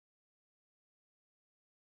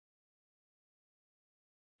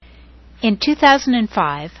In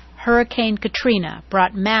 2005, Hurricane Katrina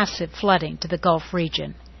brought massive flooding to the Gulf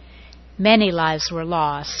region. Many lives were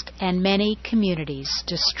lost and many communities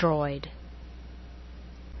destroyed.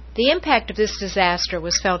 The impact of this disaster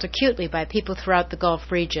was felt acutely by people throughout the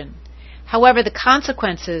Gulf region. However, the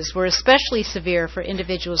consequences were especially severe for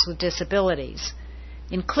individuals with disabilities,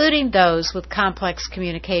 including those with complex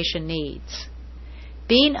communication needs.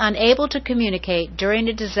 Being unable to communicate during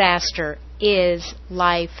a disaster is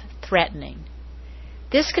life-threatening.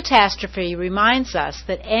 This catastrophe reminds us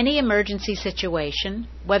that any emergency situation,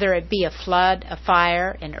 whether it be a flood, a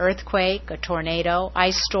fire, an earthquake, a tornado,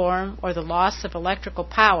 ice storm, or the loss of electrical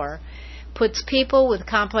power, puts people with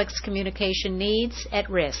complex communication needs at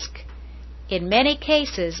risk. In many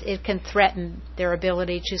cases, it can threaten their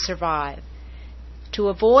ability to survive. To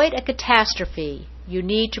avoid a catastrophe, you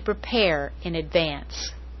need to prepare in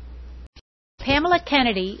advance. Pamela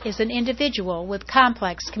Kennedy is an individual with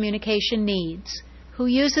complex communication needs who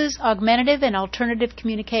uses augmentative and alternative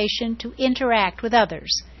communication to interact with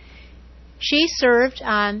others. She served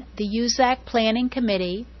on the USAC Planning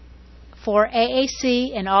Committee for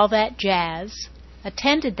AAC and All That Jazz,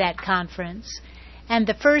 attended that conference, and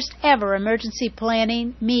the first ever emergency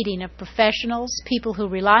planning meeting of professionals, people who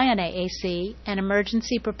rely on AAC, and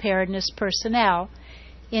emergency preparedness personnel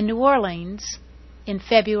in New Orleans in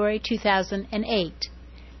February 2008.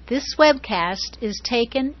 This webcast is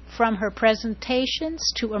taken from her presentations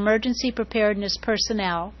to emergency preparedness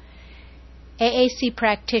personnel, AAC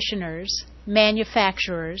practitioners,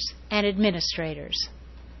 manufacturers, and administrators.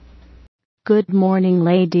 Good morning,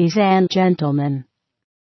 ladies and gentlemen.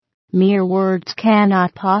 Mere words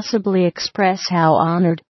cannot possibly express how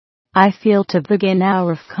honored I feel to begin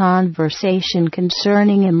our conversation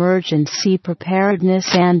concerning emergency preparedness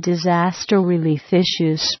and disaster relief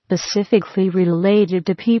issues specifically related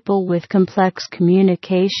to people with complex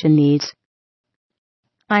communication needs.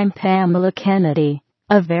 I'm Pamela Kennedy,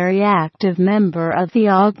 a very active member of the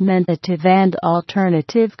augmentative and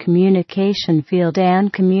alternative communication field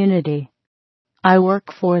and community. I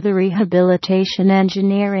work for the Rehabilitation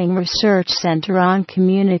Engineering Research Center on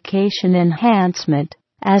Communication Enhancement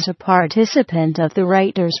as a participant of the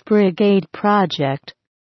Writers Brigade project.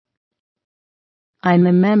 I'm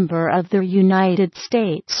a member of the United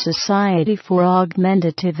States Society for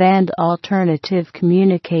Augmentative and Alternative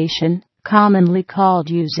Communication, commonly called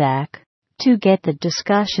USAC. To get the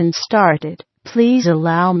discussion started, please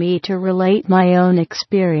allow me to relate my own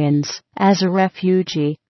experience as a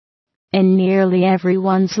refugee. In nearly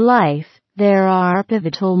everyone's life, there are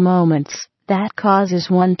pivotal moments that causes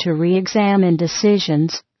one to re-examine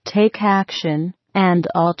decisions, take action, and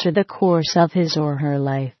alter the course of his or her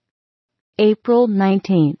life. April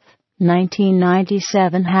 19,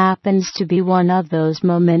 1997 happens to be one of those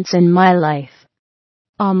moments in my life.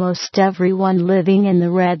 Almost everyone living in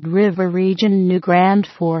the Red River region knew Grand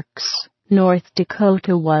Forks, North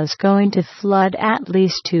Dakota was going to flood at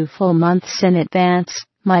least 2 full months in advance,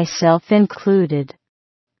 myself included.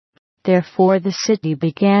 Therefore, the city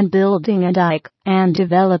began building a dike and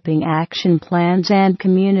developing action plans and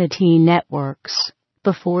community networks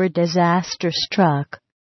before disaster struck.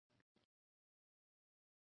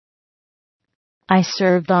 I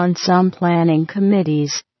served on some planning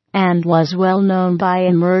committees and was well known by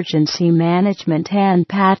emergency management and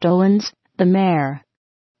Pat Owens, the mayor.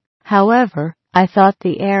 However, I thought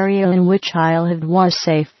the area in which I lived was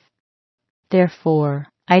safe. Therefore,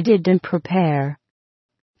 I didn't prepare.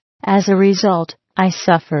 As a result, I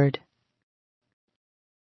suffered.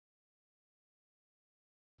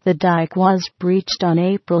 The dike was breached on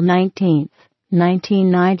April 19,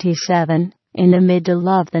 1997, in the middle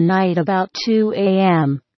of the night about 2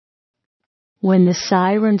 a.m. When the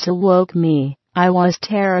sirens awoke me, I was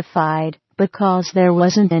terrified because there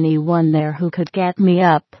wasn't anyone there who could get me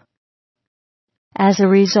up. As a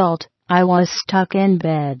result, I was stuck in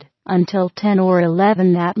bed until 10 or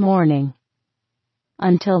 11 that morning.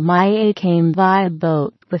 Until my aide came by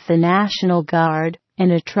boat with the National Guard in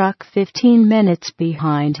a truck 15 minutes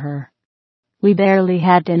behind her. We barely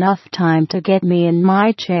had enough time to get me in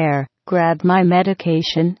my chair, grab my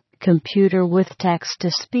medication, computer with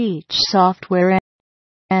text-to-speech software,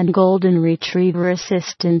 and golden retriever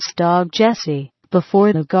assistance dog Jessie,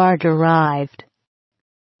 before the guard arrived.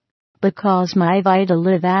 Because my vital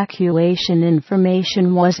evacuation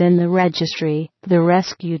information was in the registry, the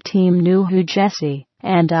rescue team knew who Jessie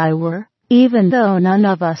and I were, even though none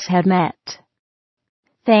of us had met.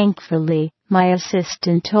 Thankfully, my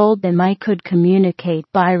assistant told them I could communicate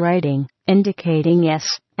by writing, indicating yes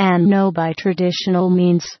and no by traditional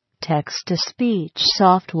means, text-to-speech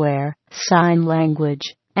software, sign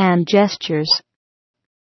language, and gestures.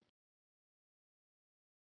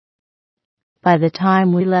 By the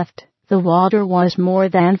time we left, the water was more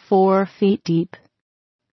than 4 feet deep.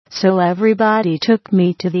 So everybody took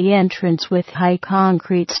me to the entrance with high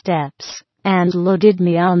concrete steps, and loaded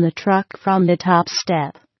me on the truck from the top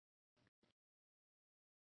step.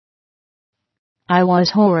 I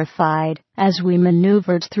was horrified as we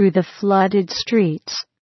maneuvered through the flooded streets.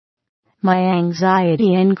 My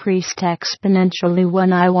anxiety increased exponentially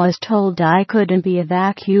when I was told I couldn't be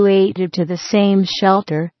evacuated to the same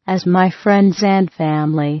shelter as my friends and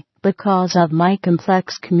family because of my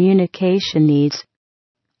complex communication needs.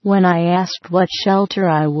 When I asked what shelter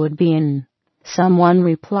I would be in, someone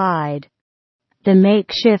replied, "The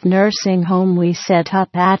makeshift nursing home we set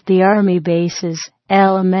up at the Army base's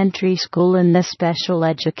elementary school in the special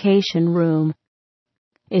education room.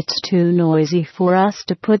 It's too noisy for us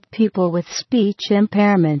to put people with speech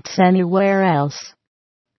impairments anywhere else.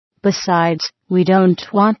 Besides, we don't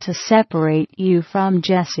want to separate you from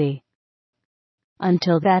Jesse."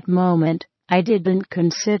 Until that moment, I didn't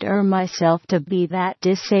consider myself to be that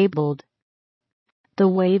disabled. The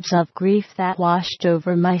waves of grief that washed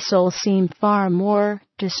over my soul seemed far more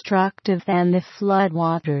destructive than the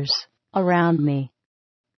floodwaters around me.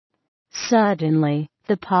 Suddenly,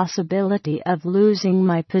 the possibility of losing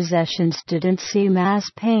my possessions didn't seem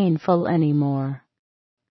as painful anymore.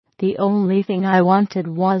 The only thing I wanted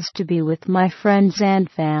was to be with my friends and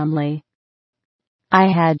family. I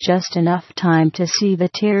had just enough time to see the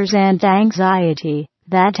tears and anxiety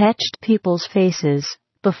that etched people's faces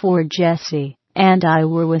before Jesse and I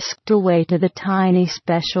were whisked away to the tiny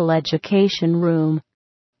special education room.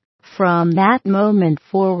 From that moment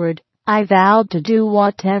forward, I vowed to do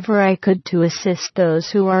whatever I could to assist those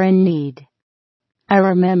who are in need. I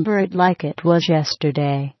remember it like it was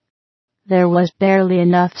yesterday. There was barely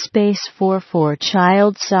enough space for 4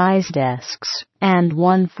 child-sized desks and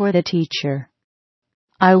 1 for the teacher.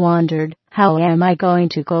 I wondered, how am I going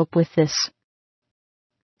to cope with this?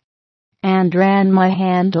 And ran my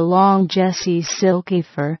hand along Jessie's silky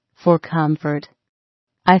fur for comfort.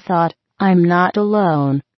 I thought, I'm not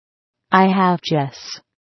alone. I have Jess.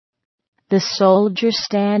 The soldier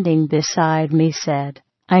standing beside me said,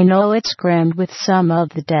 I know it's crammed with some of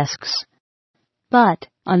the desks, but,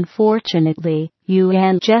 unfortunately, you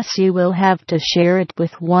and Jessie will have to share it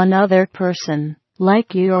with one other person,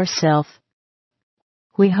 like yourself.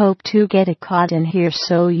 We hope to get a cot in here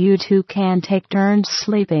so you two can take turns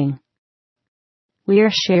sleeping.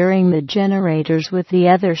 We're sharing the generators with the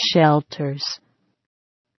other shelters.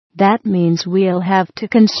 That means we'll have to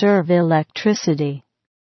conserve electricity.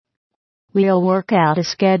 We'll work out a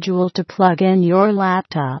schedule to plug in your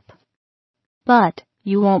laptop. But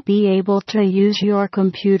you won't be able to use your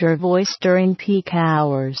computer voice during peak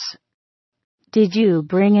hours. Did you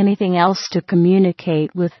bring anything else to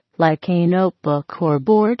communicate with, like a notebook or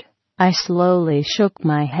board? I slowly shook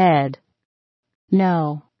my head.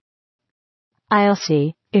 No. I'll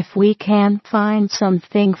see if we can find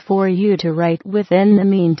something for you to write with in the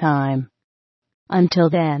meantime. Until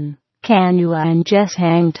then, can you and Jess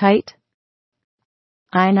hang tight?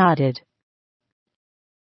 I nodded.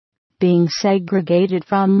 Being segregated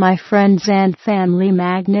from my friends and family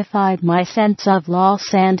magnified my sense of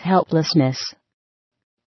loss and helplessness.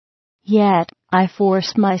 Yet, I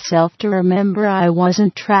forced myself to remember I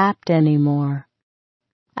wasn't trapped anymore.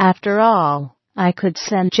 After all, I could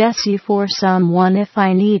send Jessie for someone if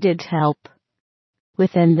I needed help.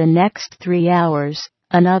 Within the next 3 hours,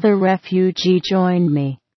 another refugee joined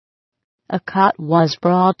me. A cot was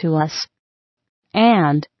brought to us,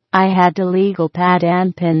 and I had a legal pad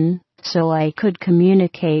and pen so I could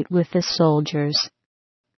communicate with the soldiers.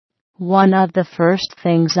 One of the first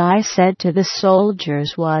things I said to the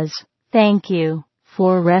soldiers was, "Thank you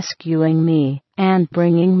for rescuing me and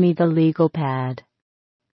bringing me the legal pad."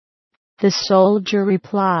 The soldier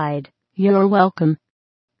replied, "You're welcome.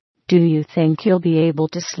 Do you think you'll be able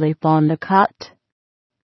to sleep on the cot?"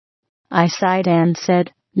 I sighed and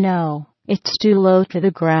said, "No, it's too low to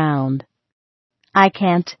the ground. I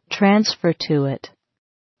can't transfer to it.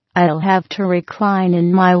 I'll have to recline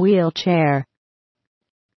in my wheelchair."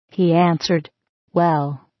 He answered,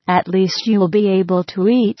 "Well, at least you'll be able to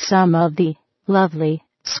eat some of the lovely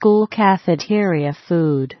school cafeteria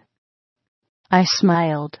food." I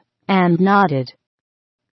smiled and nodded.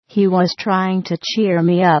 He was trying to cheer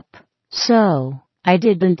me up, so I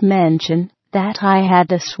didn't mention that I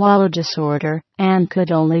had a swallow disorder and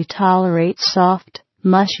could only tolerate soft,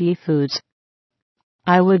 mushy foods.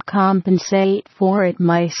 I would compensate for it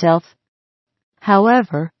myself.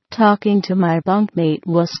 However, talking to my bunkmate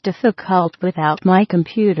was difficult without my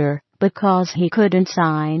computer because he couldn't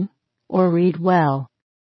sign or read well.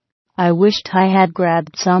 I wished I had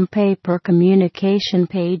grabbed some paper communication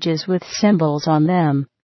pages with symbols on them.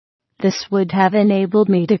 This would have enabled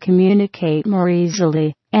me to communicate more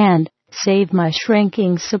easily and save my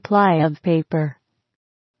shrinking supply of paper.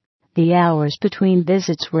 The hours between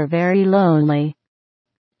visits were very lonely.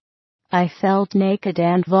 I felt naked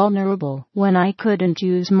and vulnerable when I couldn't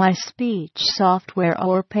use my speech software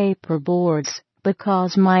or paper boards,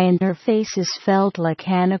 because my interfaces felt like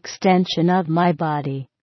an extension of my body.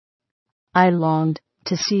 I longed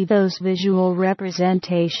to see those visual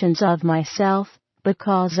representations of myself,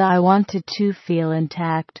 because I wanted to feel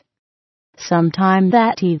intact. Sometime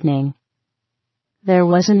that evening, there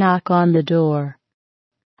was a knock on the door.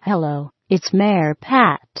 "Hello, it's Mayor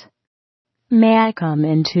Pat. May I come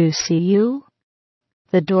in to see you?"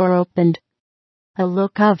 The door opened. A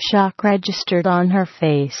look of shock registered on her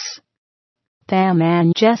face. "Pam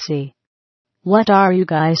and Jesse, what are you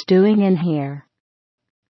guys doing in here?"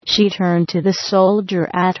 She turned to the soldier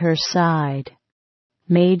at her side.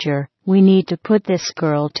 "Major, we need to put this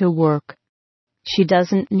girl to work. She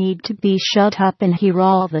doesn't need to be shut up in here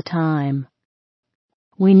all the time.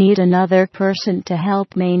 We need another person to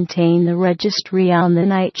help maintain the registry on the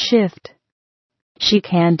night shift. She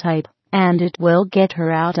can type, and it will get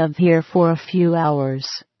her out of here for a few hours."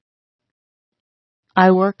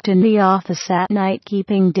 I worked in the office at night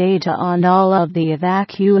keeping data on all of the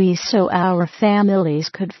evacuees so our families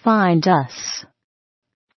could find us.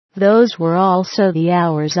 Those were also the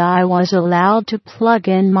hours I was allowed to plug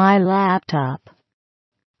in my laptop.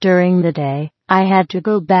 During the day, I had to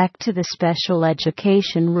go back to the special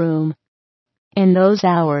education room. In those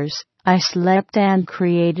hours, I slept and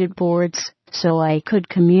created boards so I could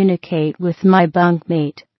communicate with my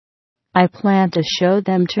bunkmate. I plan to show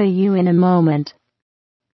them to you in a moment.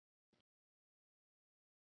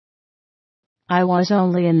 I was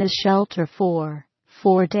only in the shelter for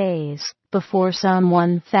 4 days before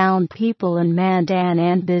someone found people in Mandan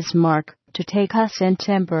and Bismarck to take us in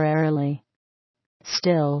temporarily.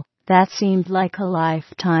 Still, that seemed like a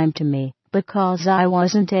lifetime to me, because I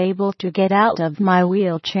wasn't able to get out of my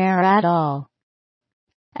wheelchair at all.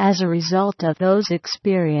 As a result of those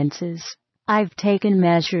experiences, I've taken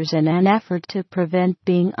measures in an effort to prevent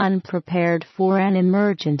being unprepared for an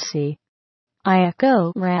emergency. I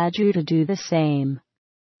encourage you to do the same.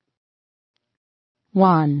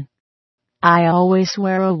 1. I always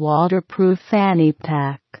wear a waterproof fanny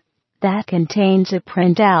pack that contains a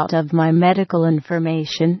printout of my medical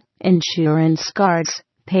information, insurance cards,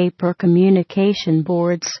 paper communication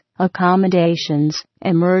boards, accommodations,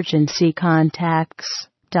 emergency contacts,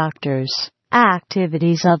 doctors,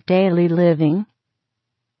 activities of daily living,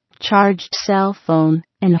 charged cell phone,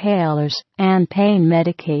 inhalers, and pain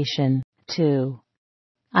medication. 2.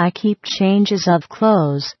 I keep changes of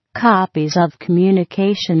clothes, copies of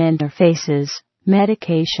communication interfaces,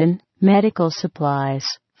 medication, medical supplies,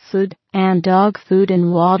 food, and dog food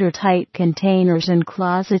in watertight containers in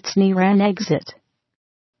closets near an exit.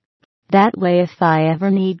 That way if I ever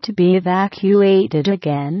need to be evacuated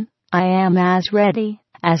again, I am as ready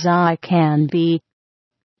as I can be.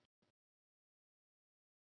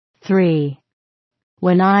 3.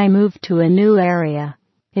 When I move to a new area,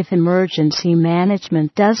 if emergency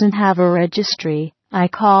management doesn't have a registry, I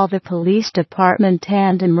call the police department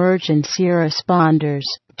and emergency responders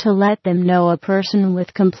to let them know a person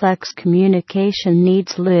with complex communication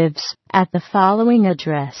needs lives at the following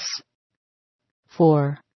address.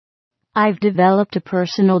 4. I've developed a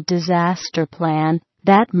personal disaster plan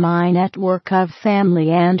that my network of family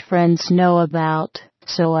and friends know about,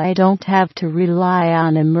 so I don't have to rely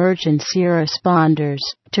on emergency responders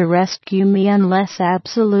to rescue me unless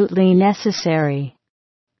absolutely necessary.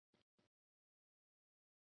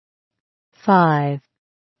 5.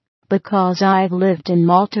 Because I've lived in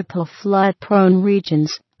multiple flood-prone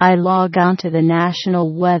regions, I log on to the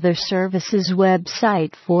National Weather Service's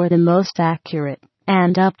website for the most accurate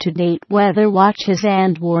and up-to-date weather watches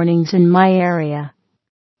and warnings in my area.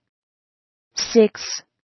 6.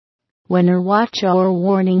 When a watch or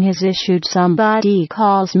warning is issued, somebody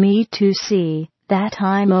calls me to see that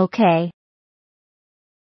I'm okay.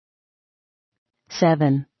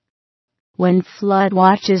 7. When flood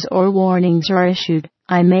watches or warnings are issued,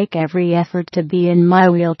 I make every effort to be in my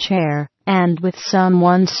wheelchair and with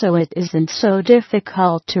someone so it isn't so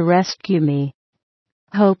difficult to rescue me.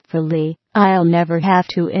 Hopefully, I'll never have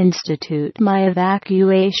to institute my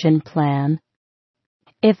evacuation plan.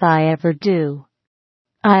 If I ever do,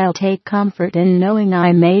 I'll take comfort in knowing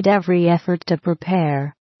I made every effort to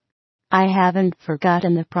prepare. I haven't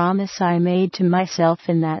forgotten the promise I made to myself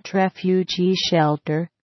in that refugee shelter.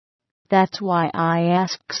 That's why I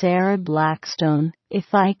asked Sarah Blackstone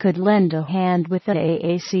if I could lend a hand with the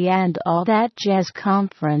AAC and all that jazz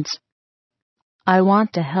conference. I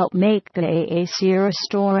want to help make the AAC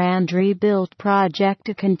Restore and Rebuild project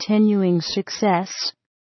a continuing success.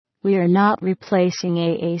 We are not replacing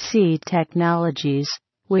AAC technologies,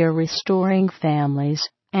 we are restoring families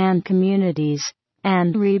and communities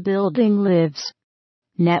and rebuilding lives.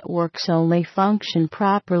 Networks only function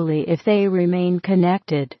properly if they remain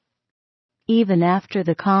connected. Even after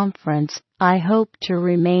the conference, I hope to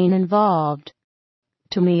remain involved.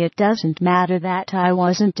 To me, it doesn't matter that I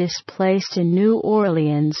wasn't displaced in New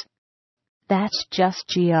Orleans. That's just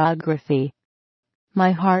geography.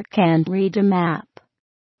 My heart can't read a map.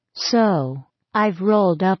 So, I've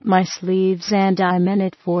rolled up my sleeves and I'm in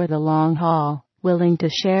it for the long haul, willing to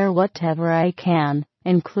share whatever I can,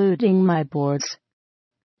 including my boards.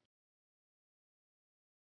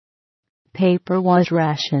 Paper was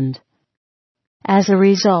rationed. As a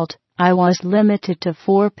result, I was limited to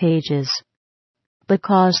 4 pages.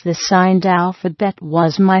 Because the signed alphabet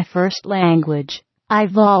was my first language,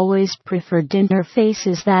 I've always preferred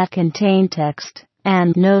interfaces that contain text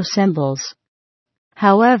and no symbols.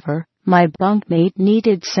 However, my bunkmate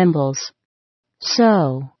needed symbols.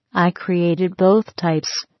 So, I created both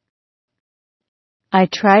types. I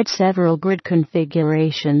tried several grid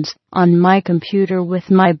configurations on my computer with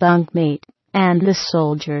my bunkmate and the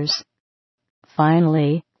soldiers.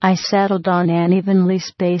 Finally, I settled on an evenly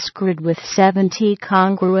spaced grid with 70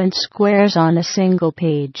 congruent squares on a single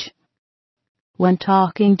page. When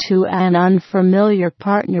talking to an unfamiliar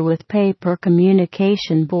partner with paper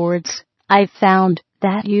communication boards, I found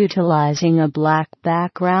that utilizing a black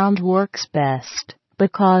background works best,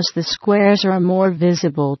 because the squares are more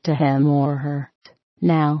visible to him or her.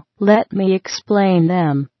 Now, let me explain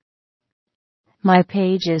them. My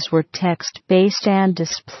pages were text-based and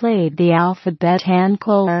displayed the alphabet and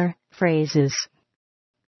color phrases.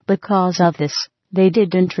 Because of this, they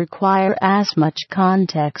didn't require as much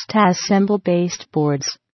context as symbol-based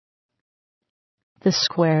boards. The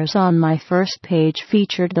squares on my first page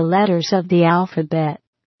featured the letters of the alphabet.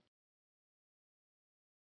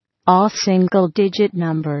 All single-digit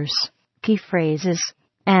numbers, key phrases,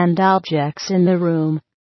 and objects in the room.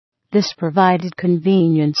 This provided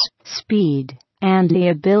convenience, speed, and the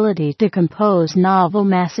ability to compose novel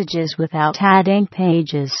messages without adding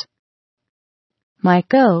pages. My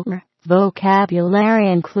core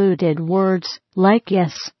vocabulary included words like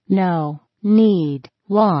yes, no, need,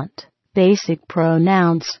 want, basic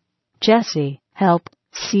pronouns, Jesse, help,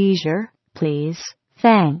 seizure, please,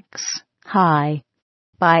 thanks, hi,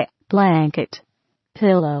 buy, blanket,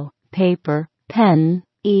 pillow, paper, pen,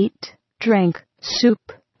 eat, drink, soup,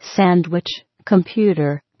 sandwich,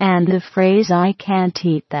 computer, and the phrase I can't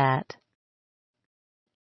eat that.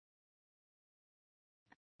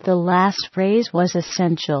 The last phrase was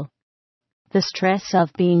essential. The stress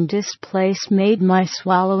of being displaced made my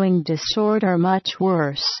swallowing disorder much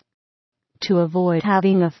worse. To avoid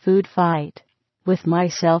having a food fight with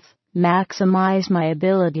myself, maximize my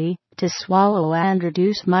ability to swallow and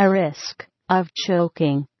reduce my risk of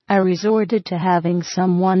choking, I resorted to having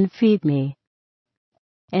someone feed me.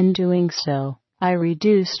 In doing so, I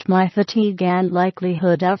reduced my fatigue and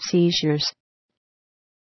likelihood of seizures.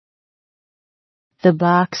 The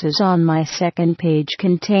boxes on my second page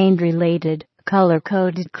contained related,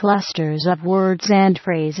 color-coded clusters of words and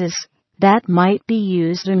phrases that might be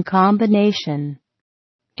used in combination.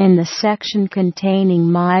 In the section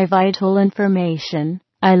containing my vital information,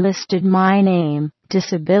 I listed my name,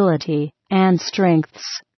 disability, and strengths.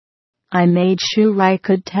 I made sure I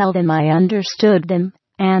could tell them I understood them,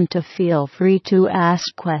 and to feel free to ask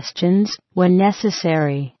questions when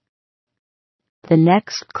necessary. The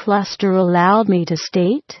next cluster allowed me to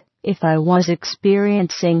state if I was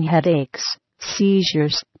experiencing headaches,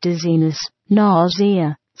 seizures, dizziness,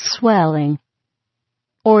 nausea, swelling,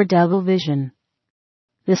 or double vision.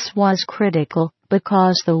 This was critical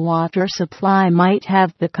because the water supply might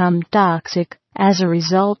have become toxic as a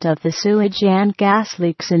result of the sewage and gas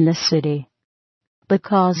leaks in the city.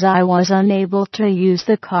 Because I was unable to use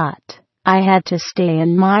the cot, I had to stay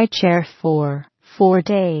in my chair for 4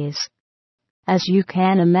 days. As you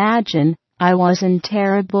can imagine, I was in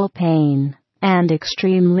terrible pain and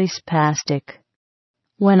extremely spastic.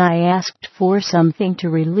 When I asked for something to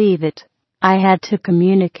relieve it, I had to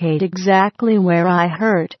communicate exactly where I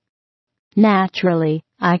hurt. Naturally,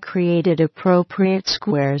 I created appropriate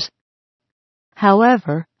squares.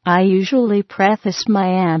 However, I usually preface my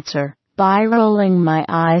answer by rolling my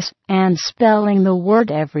eyes and spelling the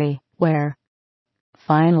word everywhere.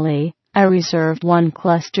 Finally, I reserved one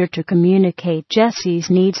cluster to communicate Jesse's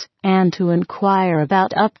needs and to inquire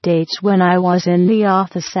about updates when I was in the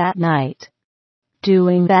office at night.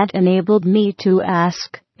 Doing that enabled me to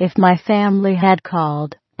ask if my family had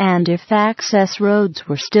called and if access roads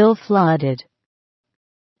were still flooded.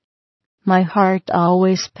 My heart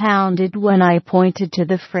always pounded when I pointed to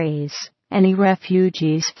the phrase, "Any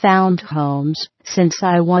refugees found homes since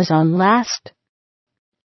I was on last?"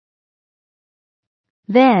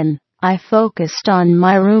 Then, I focused on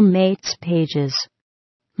my roommate's pages.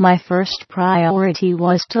 My first priority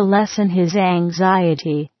was to lessen his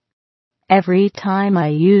anxiety. Every time I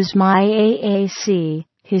used my AAC,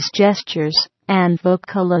 his gestures and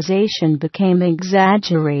vocalization became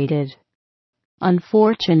exaggerated.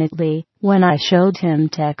 Unfortunately, when I showed him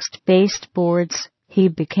text-based boards, he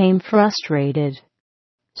became frustrated.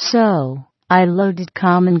 So, I loaded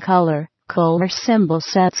common color symbol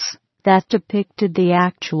sets that depicted the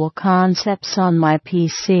actual concepts on my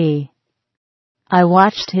PC. I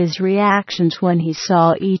watched his reactions when he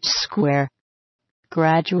saw each square.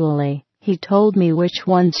 Gradually, he told me which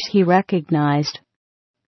ones he recognized.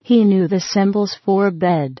 He knew the symbols for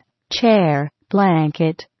bed, chair,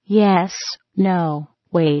 blanket, yes, no,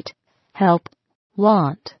 wait, help,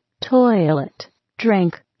 want, toilet,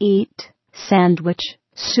 drink, eat, sandwich,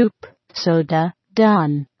 soup, soda,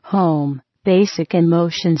 done, home, basic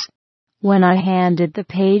emotions. When I handed the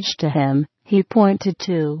page to him, he pointed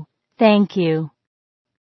to, "Thank you."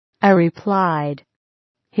 I replied.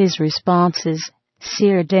 His responses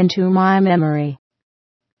seared into my memory.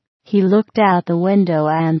 He looked out the window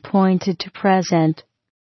and pointed to present.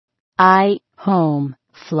 Home,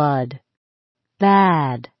 flood.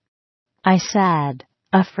 Bad. I sad,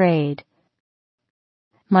 afraid.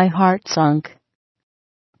 My heart sunk.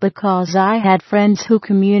 Because I had friends who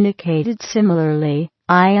communicated similarly,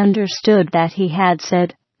 I understood that he had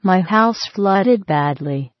said, "My house flooded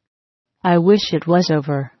badly. I wish it was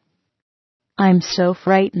over. I'm so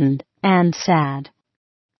frightened and sad."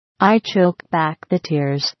 I choked back the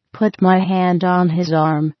tears, put my hand on his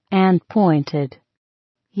arm, and pointed.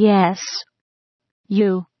 "Yes.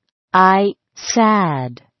 You.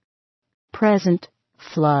 Sad. Present,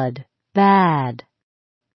 flood, bad."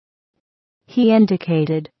 He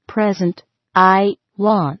indicated, present,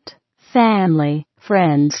 want, family,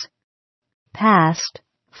 friends. Past,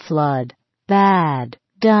 flood, bad,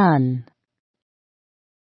 done.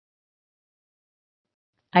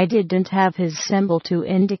 I didn't have his symbol to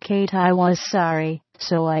indicate I was sorry,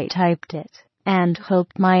 so I typed it, and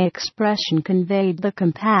hoped my expression conveyed the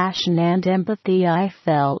compassion and empathy I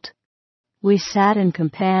felt. We sat in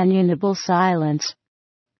companionable silence.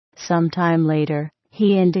 Sometime later,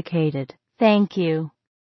 he indicated, "Thank you."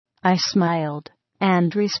 I smiled,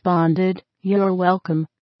 and responded, "You're welcome."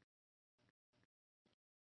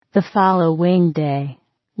 The following day,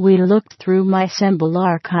 we looked through my symbol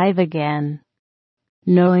archive again.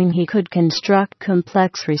 Knowing he could construct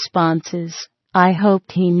complex responses, I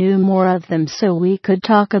hoped he knew more of them so we could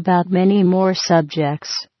talk about many more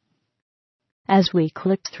subjects. As we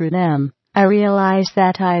clicked through them, I realized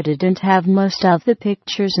that I didn't have most of the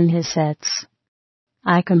pictures in his sets.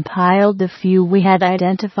 I compiled the few we had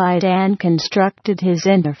identified and constructed his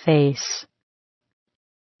interface.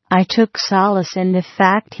 I took solace in the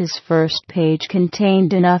fact his first page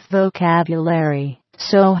contained enough vocabulary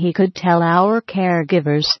so he could tell our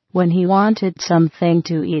caregivers when he wanted something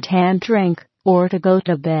to eat and drink, or to go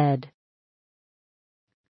to bed.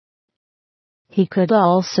 He could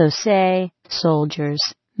also say, soldiers,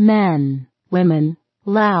 men, women,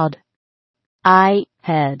 loud.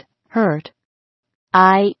 Head, hurt.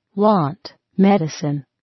 Want, medicine.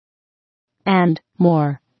 And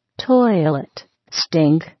more, toilet,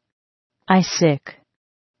 stink. Sick.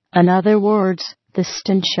 In other words, the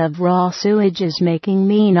stench of raw sewage is making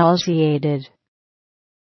me nauseated.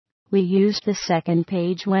 We used the second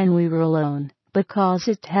page when we were alone, because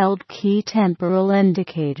it held key temporal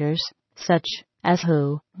indicators, such as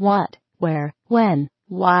who, what, where, when,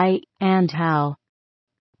 why, and how.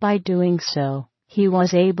 By doing so, he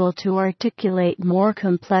was able to articulate more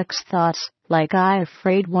complex thoughts, like "I'm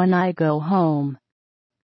afraid when I go home."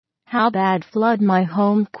 How bad flood my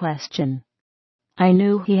home question. I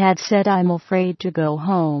knew he had said "I'm afraid to go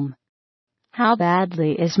home." How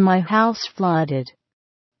badly is my house flooded?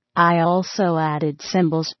 I also added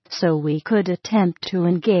symbols so we could attempt to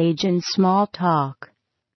engage in small talk.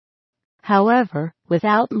 However,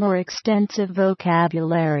 without more extensive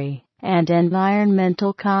vocabulary and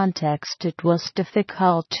environmental context, it was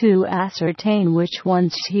difficult to ascertain which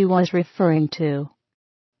ones he was referring to.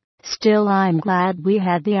 Still, I'm glad we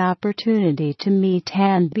had the opportunity to meet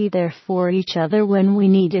and be there for each other when we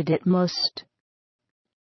needed it most.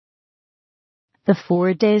 The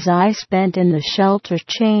 4 days I spent in the shelter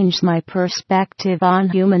changed my perspective on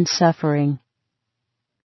human suffering.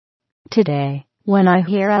 Today, when I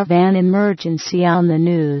hear of an emergency on the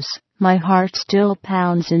news, my heart still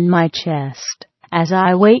pounds in my chest as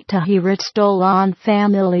I wait to hear its toll on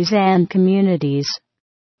families and communities.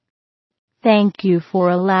 Thank you for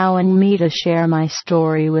allowing me to share my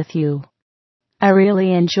story with you. I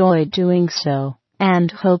really enjoyed doing so,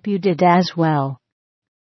 and hope you did as well.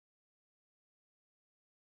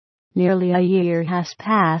 Nearly a year has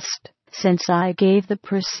passed since I gave the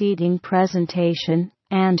preceding presentation,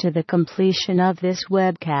 and to the completion of this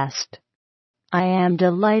webcast. I am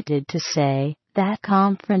delighted to say that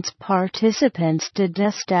conference participants did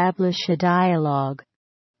establish a dialogue.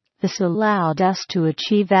 This allowed us to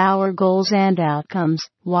achieve our goals and outcomes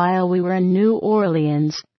while we were in New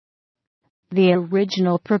Orleans. The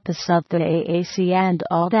original purpose of the AAC and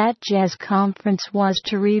All That Jazz Conference was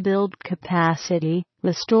to rebuild capacity,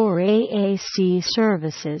 restore AAC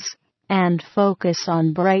services, and focus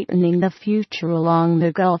on brightening the future along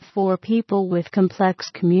the Gulf for people with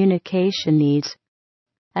complex communication needs.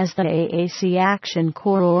 As the AAC Action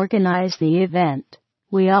Corps organized the event,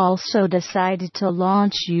 we also decided to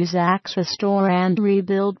launch USAC's Restore and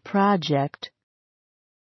Rebuild project.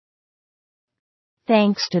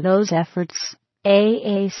 Thanks to those efforts,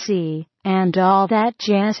 AAC and All That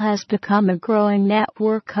Jazz has become a growing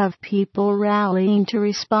network of people rallying to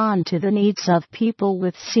respond to the needs of people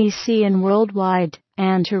with CC and worldwide,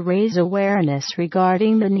 and to raise awareness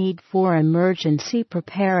regarding the need for emergency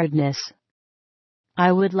preparedness.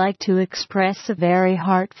 I would like to express a very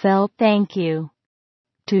heartfelt thank you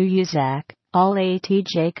to USAC, all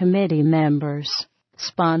ATJ committee members,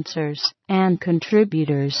 sponsors, and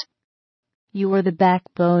contributors. You are the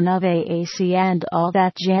backbone of AAC and All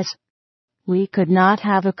That Jazz. We could not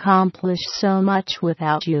have accomplished so much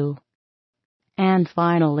without you. And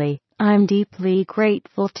finally, I'm deeply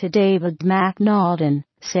grateful to David McNaughton,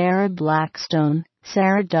 Sarah Blackstone,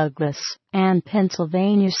 Sarah Douglas, and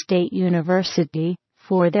Pennsylvania State University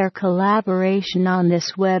for their collaboration on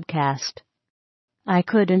this webcast. I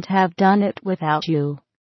couldn't have done it without you.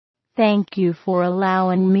 Thank you for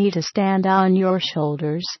allowing me to stand on your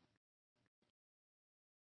shoulders.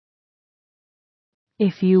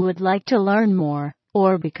 If you would like to learn more,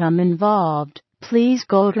 or become involved, please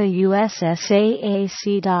go to ussaac.org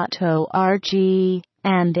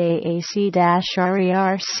and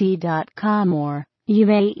aac-rerc.com, or you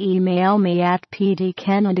may email me at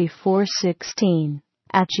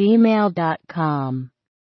pdkennedy416@gmail.com.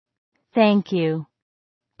 Thank you.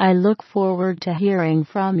 I look forward to hearing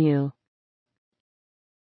from you.